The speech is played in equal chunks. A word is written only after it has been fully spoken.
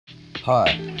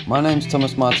Hi, my name's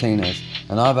Thomas Martinez,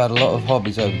 and I've had a lot of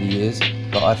hobbies over the years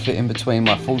that I fit in between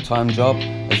my full-time job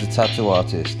as a tattoo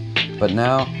artist. But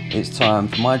now it's time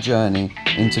for my journey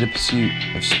into the pursuit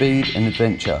of speed and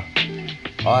adventure.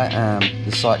 I am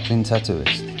the cycling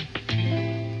tattooist.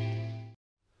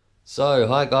 So,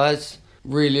 hi guys,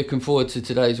 really looking forward to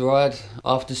today's ride.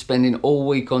 After spending all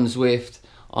week on Zwift,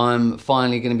 I'm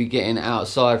finally going to be getting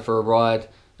outside for a ride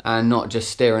and not just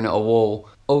staring at a wall.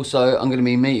 Also, I'm going to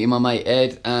be meeting my mate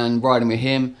Ed and riding with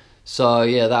him, so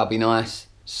yeah, that'll be nice.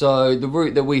 So the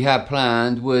route that we had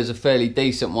planned was a fairly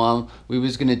decent one. We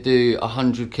was going to do a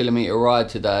 100-kilometer ride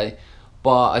today,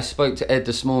 but I spoke to Ed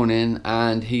this morning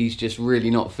and he's just really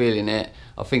not feeling it.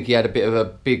 I think he had a bit of a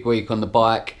big week on the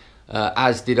bike,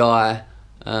 as did I.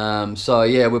 So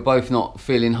yeah, we're both not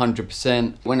feeling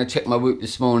 100%. When I checked my Whoop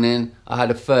this morning, I had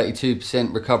a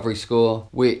 32% recovery score,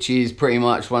 which is pretty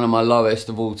much one of my lowest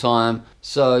of all time.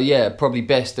 So yeah, probably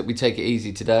best that we take it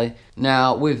easy today.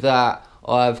 Now with that,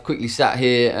 I've quickly sat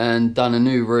here and done a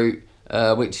new route,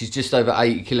 which is just over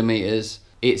 80 kilometers.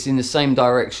 It's in the same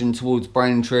direction towards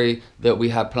Braintree that we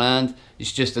had planned.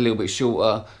 It's just a little bit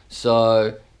shorter.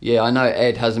 So yeah, I know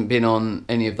Ed hasn't been on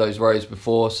any of those roads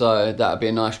before, so that'd be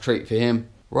a nice treat for him.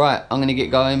 Right, I'm gonna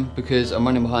get going because I'm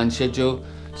running behind schedule.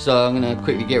 So I'm gonna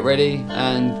quickly get ready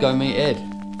and go meet Ed.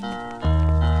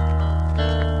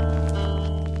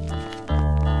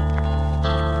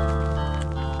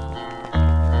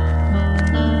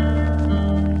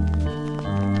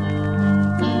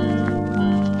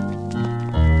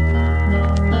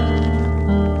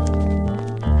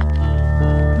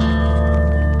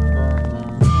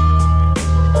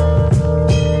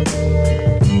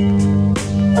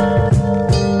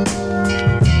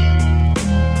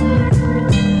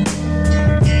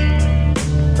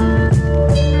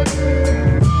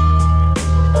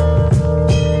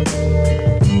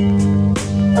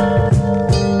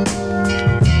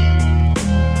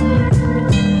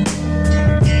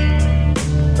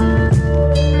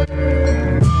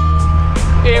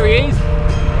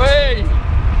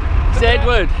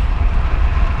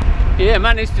 Yeah,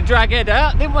 managed to drag Ed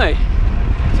out, didn't we?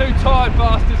 Two tired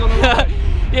bastards on the way.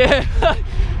 Yeah,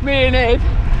 me and Ed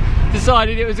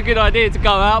decided it was a good idea to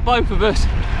go out, both of us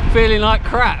feeling like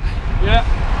crap. Yeah.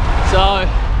 So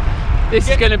this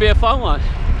is going to be a fun one.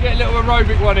 Get a little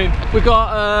aerobic one in. We've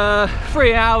got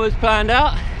 3 hours planned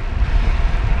out.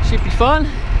 Should be fun.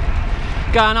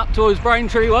 Going up towards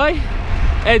Braintree way.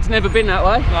 Ed's never been that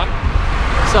way. No.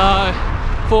 So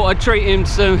thought I'd treat him to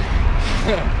some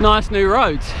nice new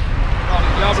roads.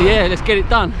 So yeah, let's get it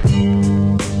done.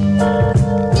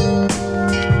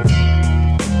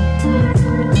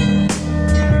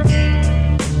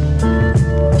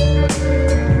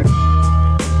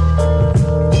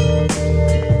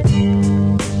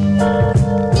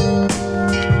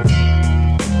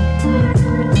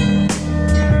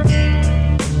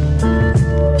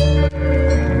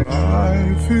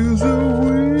 I feel the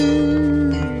wind,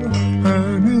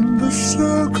 and in the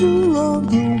circle of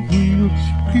the wheels,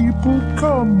 people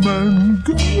come and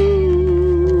go.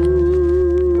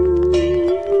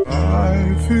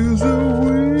 I feel the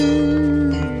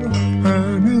wind,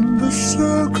 and in the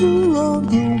circle of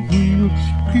the wheels,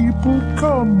 people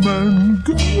come and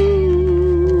go.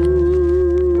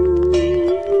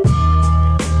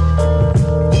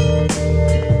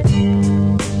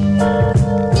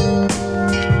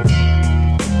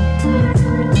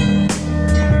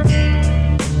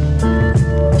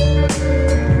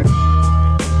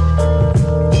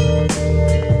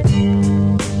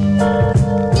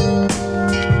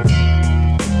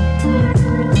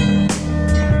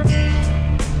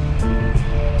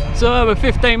 So we're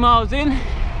 15 miles in,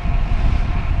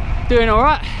 doing all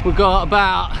right. We've got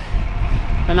about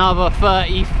another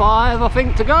 35, I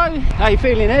think, to go. How you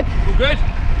feeling, Ed? All good.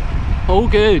 All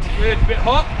good. We're a bit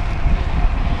hot.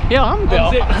 Yeah, I'm a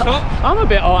bit hot. I'm a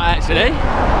bit hot actually.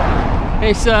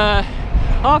 It's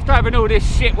after having all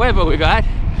this shit weather we've had,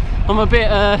 I'm a bit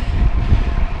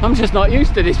I'm just not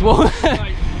used to this warm.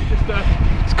 Mate,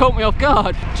 It's caught me off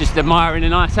guard. Just admiring the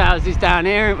nice houses down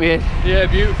here, aren't we? yeah,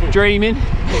 beautiful. Dreaming.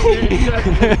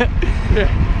 Yeah,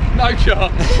 no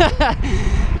chance.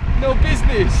 No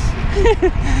business.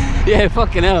 Yeah,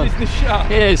 fucking hell. Business shut.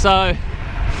 Yeah, so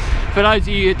for those of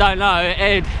you who don't know,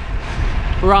 Ed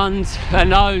runs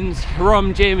and owns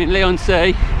ROM GYM in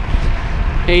Leigh-on-Sea.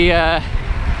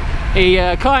 He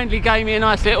kindly gave me a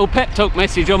nice little pep talk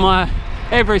message on my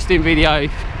Everesting video,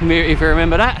 if you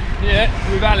remember that. Yeah,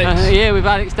 with Alex. Yeah, with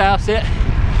Alex Dowsett.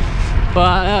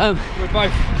 But we're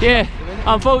both. Yeah,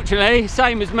 unfortunately,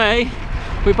 same as me,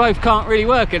 we both can't really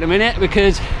work at the minute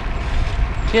because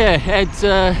yeah, Ed's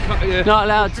not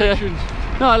allowed to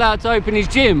not allowed to open his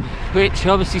gym, which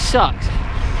obviously sucks.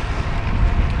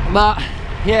 But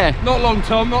yeah. Not long,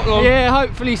 Tom, not long. Yeah,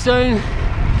 hopefully soon.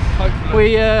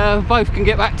 Hopefully. We both can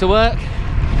get back to work.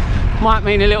 Might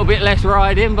mean a little bit less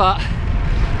riding, but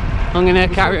I'm gonna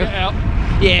carry it out.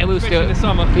 Yeah, we'll still. In the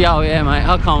summer. Yeah, oh yeah, mate.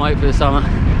 I can't wait for the summer.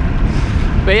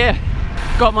 But yeah,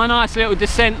 got my nice little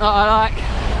descent that I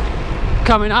like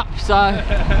coming up, so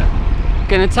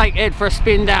gonna take Ed for a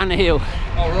spin down the hill.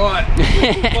 All right.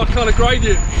 What kind of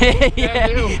gradient? Yeah.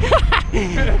 Down the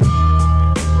hill.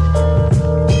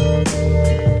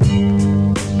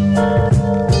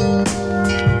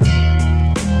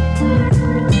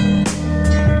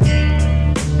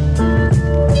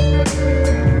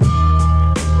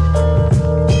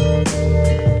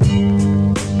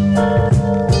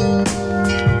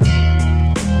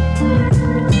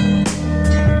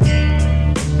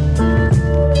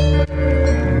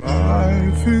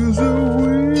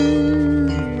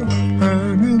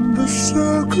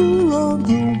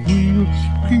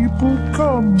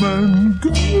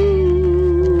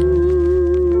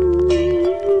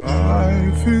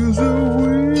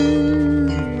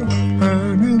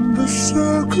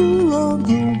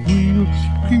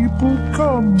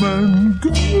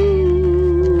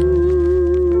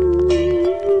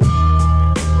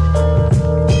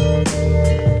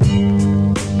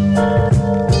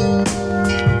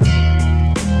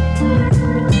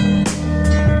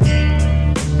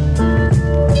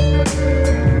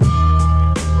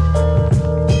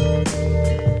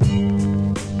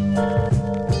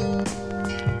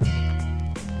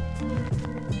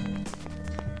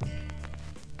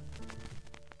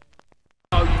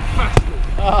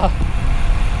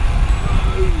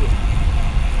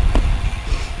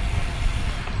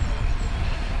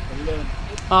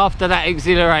 After that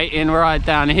exhilarating ride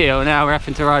down the hill, now we're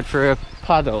having to ride through a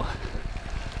puddle.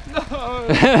 No!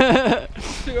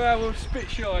 2 hours spit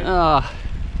shine. Oh.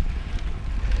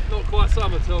 Not quite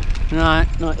summer, Tom. No,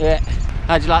 not yet.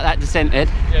 How'd you like that descent, Ed?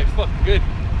 Yeah, it's fucking good.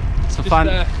 It's for fun.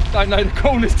 Don't know the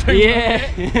corners too much Yeah.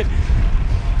 yet.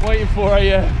 Waiting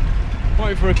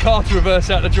for a car to reverse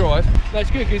out the drive.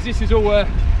 That's good because this is all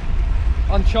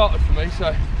uncharted for me, so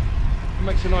it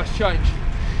makes a nice change.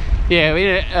 Yeah,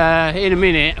 in a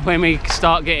minute, when we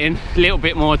start getting a little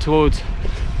bit more towards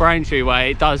Braintree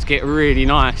way, it does get really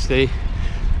nice. The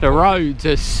roads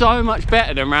are so much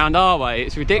better than round our way.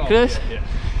 It's ridiculous. Oh, yeah.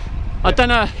 I don't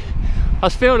know. I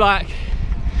feel like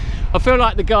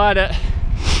the guy that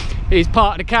is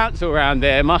part of the council around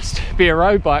there must be a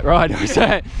road bike rider or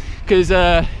something, because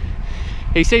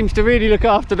he seems to really look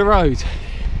after the roads.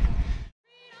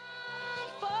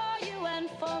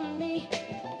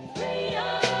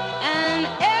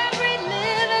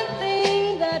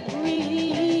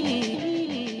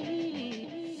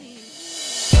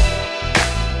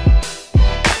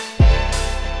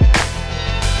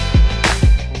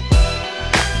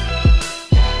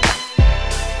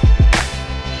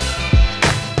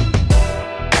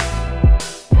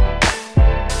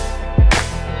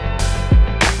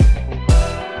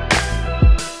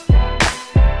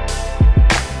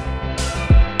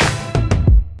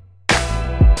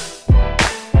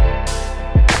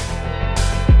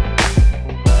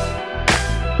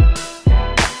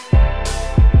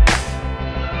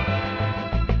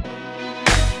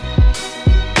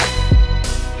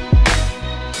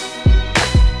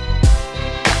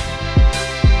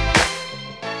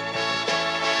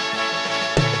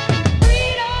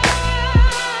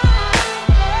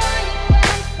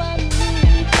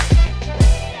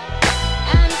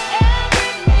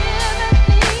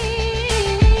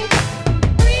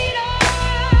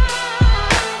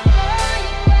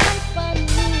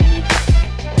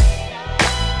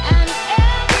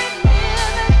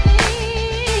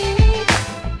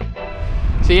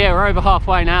 So yeah, we're over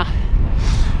halfway now.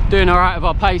 Doing all right with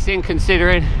our pacing,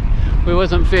 considering we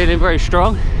wasn't feeling very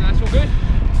strong. That's all good.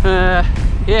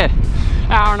 Yeah,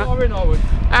 hour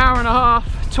and a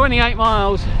half, 28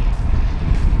 miles.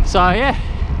 So yeah,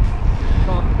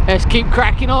 let's keep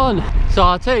cracking on. So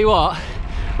I'll tell you what,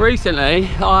 recently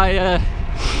I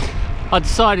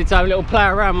decided to have a little play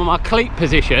around with my cleat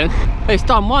position. It's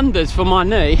done wonders for my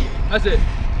knee. Has it?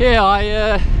 Yeah,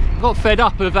 I got fed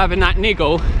up of having that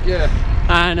niggle. Yeah.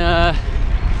 And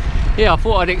yeah, I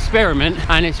thought I'd experiment,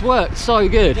 and it's worked so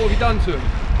good. What have you done to him?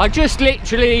 I just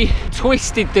literally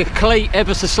twisted the cleat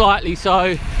ever so slightly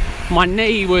so my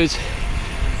knee was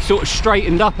sort of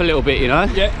straightened up a little bit, you know?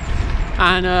 Yeah.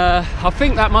 And I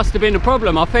think that must have been the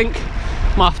problem. I think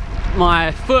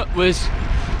my foot was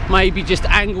maybe just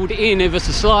angled in ever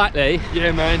so slightly.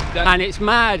 Yeah, man. And it's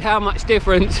mad how much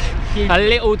difference a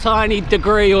little tiny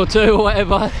degree or two or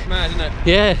whatever. Mad, isn't it?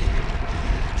 Yeah.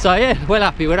 So yeah, well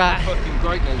happy with that. Fucking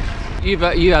great news.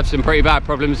 You have some pretty bad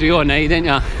problems with your knee, didn't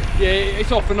you? Yeah,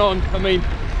 it's off and on. I mean,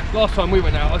 last time we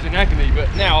went out I was in agony, but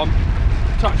now I'm,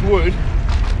 touch wood,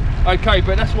 okay,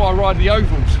 but that's why I ride the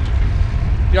ovals.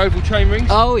 The oval chain rings.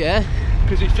 Oh yeah.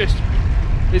 Because it's just,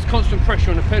 there's constant pressure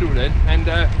on the pedal then, and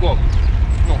well,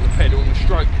 not on the pedal, on the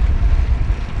stroke.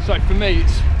 So for me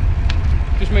it's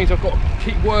just means I've got to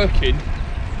keep working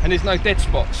and there's no dead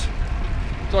spots.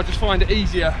 So I just find it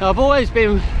easier. I've always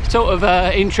been sort of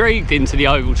intrigued into the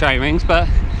oval chain rings, but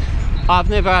I've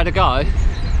never had a go.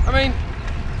 I mean,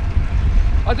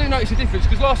 I do notice a difference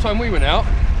because last time we went out,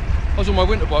 I was on my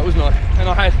winter bike, wasn't I? And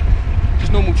I had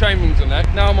just normal chain rings on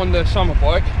that. Now I'm on the summer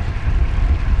bike.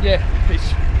 Yeah,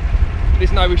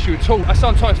 there's no issue at all. I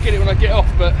sometimes get it when I get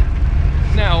off, but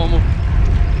now I'm,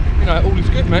 you know, all is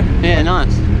good, man. Yeah,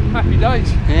 nice. Happy days.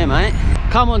 Yeah, mate.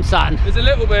 Come on, son. There's a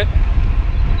little bit.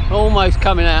 Almost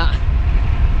coming out.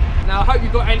 Now I hope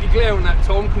you've got anti-glare on that,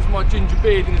 Tom, because my ginger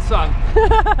beard in the sun.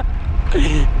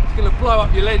 It's going to blow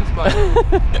up your lens,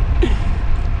 mate.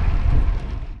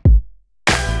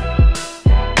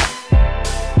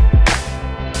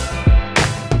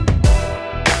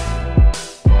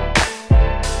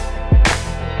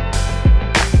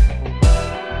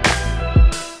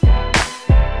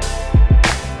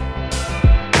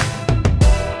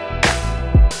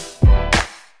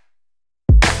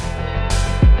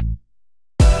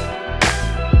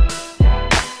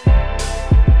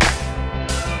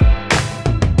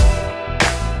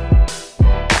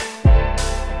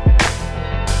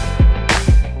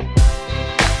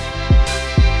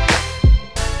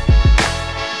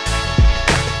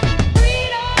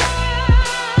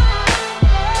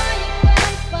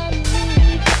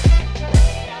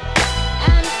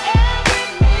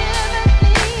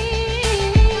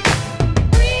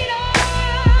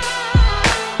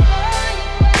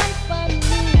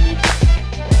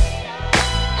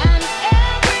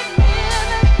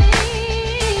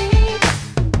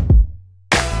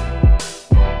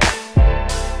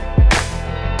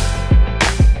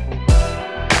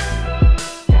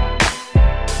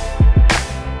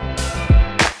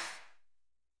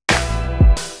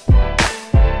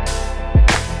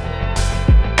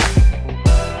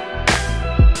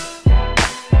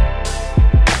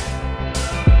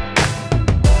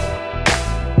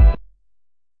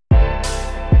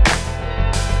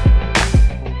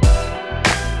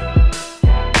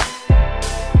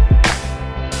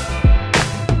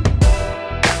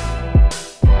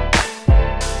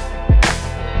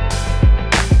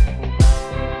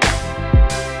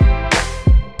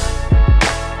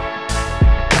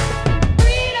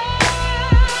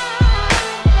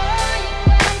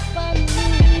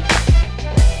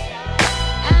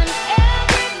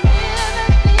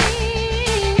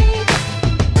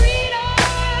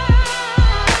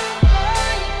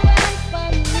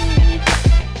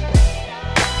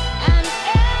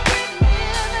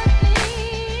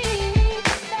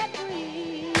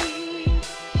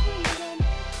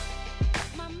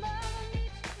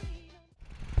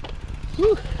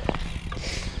 Whew.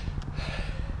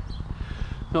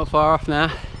 Not far off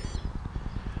now.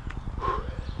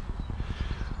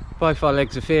 Both our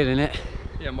legs are feeling it.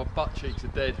 Yeah, my butt cheeks are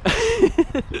dead.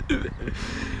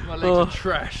 My legs are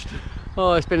trashed.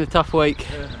 Oh, it's been a tough week.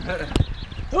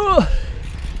 Oh.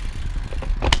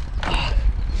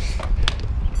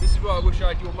 This is why I wish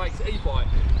I had your mate's e-bike.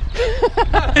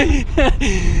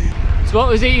 So what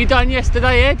was it you done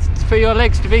yesterday, Ed, for your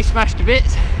legs to be smashed to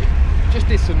bits? Just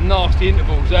did some nasty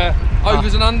intervals there,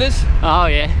 overs and unders. Oh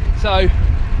yeah. So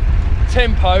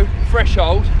tempo,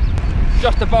 threshold,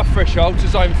 just above threshold to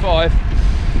zone 5.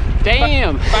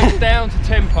 Damn. Back down to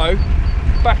tempo,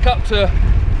 back up to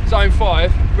zone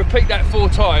 5. Repeat that 4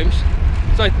 times.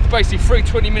 So basically 3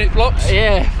 20-minute blocks.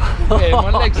 Yeah. Yeah,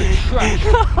 my legs are trash.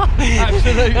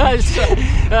 Absolutely.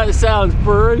 That sounds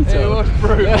brutal. Yeah, it was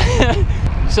brutal.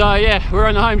 So yeah, we're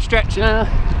on the home stretch now.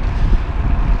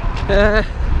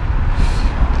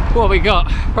 What we got?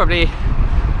 Probably,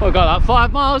 what we got, like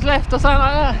 5 miles left or something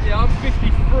like that? Yeah, I'm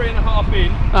 53.5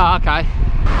 in. Oh, okay.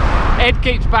 Ed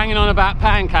keeps banging on about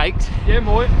pancakes. Yeah,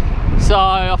 boy. So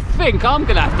I think I'm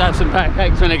gonna have to have some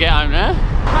pancakes when I get home now.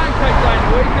 Pancake day in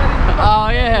the week, ain't it? Oh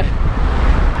yeah.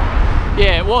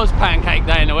 Yeah, it was pancake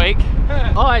day in the week.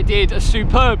 Yeah. I did a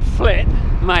superb flip,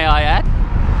 may I add.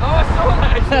 Oh, I saw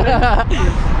that actually.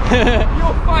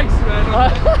 Your face, man.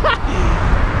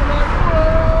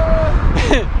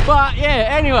 But yeah,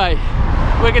 anyway,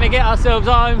 we're gonna get ourselves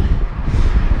home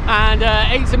and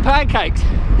eat some pancakes.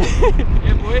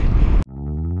 Yeah, boy.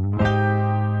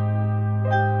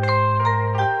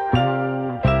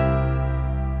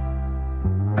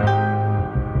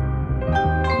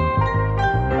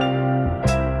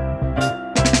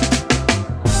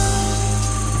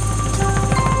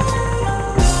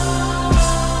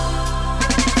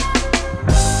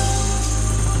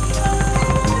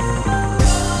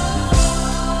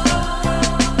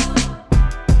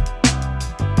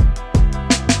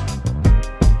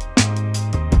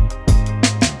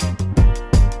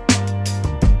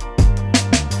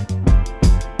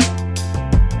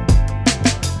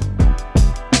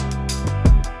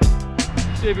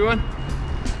 everyone.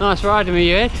 Nice riding with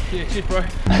you, Ed. Yeah, cheers, bro.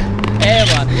 Yeah,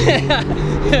 man.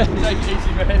 Take it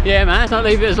easy, man. Yeah, man. Don't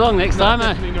leave it as long next time,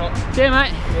 man. Definitely not. See you,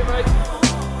 mate. Yeah, mate.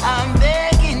 I'm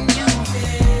begging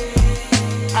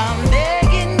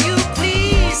you,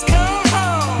 please come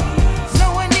home.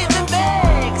 No one even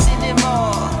begs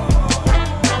anymore.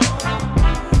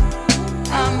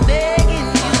 I'm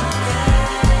begging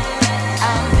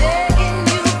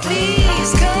you,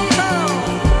 please come home.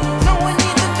 No one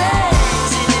even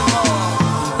begs anymore.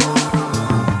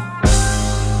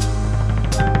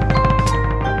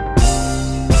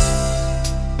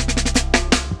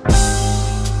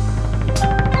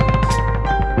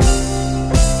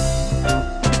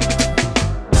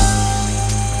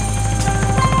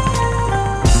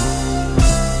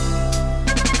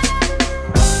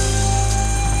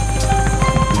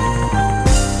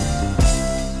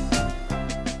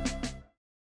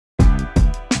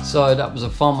 So that was a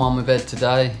fun one with Ed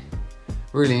today.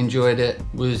 Really enjoyed it.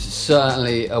 Was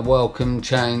certainly a welcome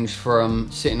change from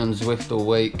sitting on Zwift all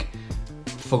week.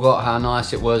 Forgot how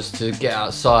nice it was to get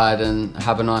outside and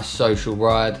have a nice social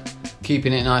ride.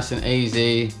 Keeping it nice and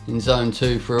easy in zone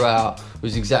 2 throughout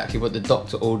was exactly what the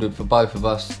doctor ordered for both of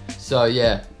us. So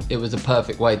yeah, it was a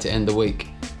perfect way to end the week.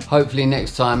 Hopefully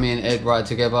next time me and Ed ride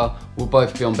together, we'll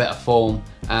both be on better form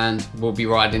and we'll be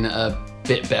riding at a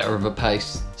bit better of a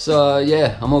pace. So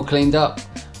yeah, I'm all cleaned up.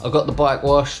 I got the bike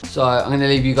washed, so I'm gonna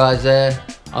leave you guys there.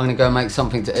 I'm gonna go make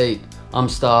something to eat. I'm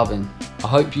starving. I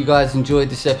hope you guys enjoyed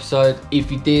this episode.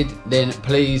 If you did, then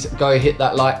please go hit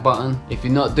that like button. If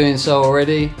you're not doing so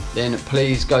already, then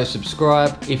please go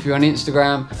subscribe. If you're on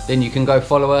Instagram, then you can go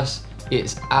follow us.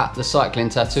 It's at the Cycling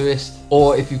Tattooist.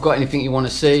 Or if you've got anything you want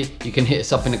to see, you can hit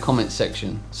us up in the comments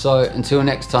section. So until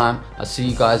next time, I'll see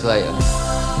you guys later.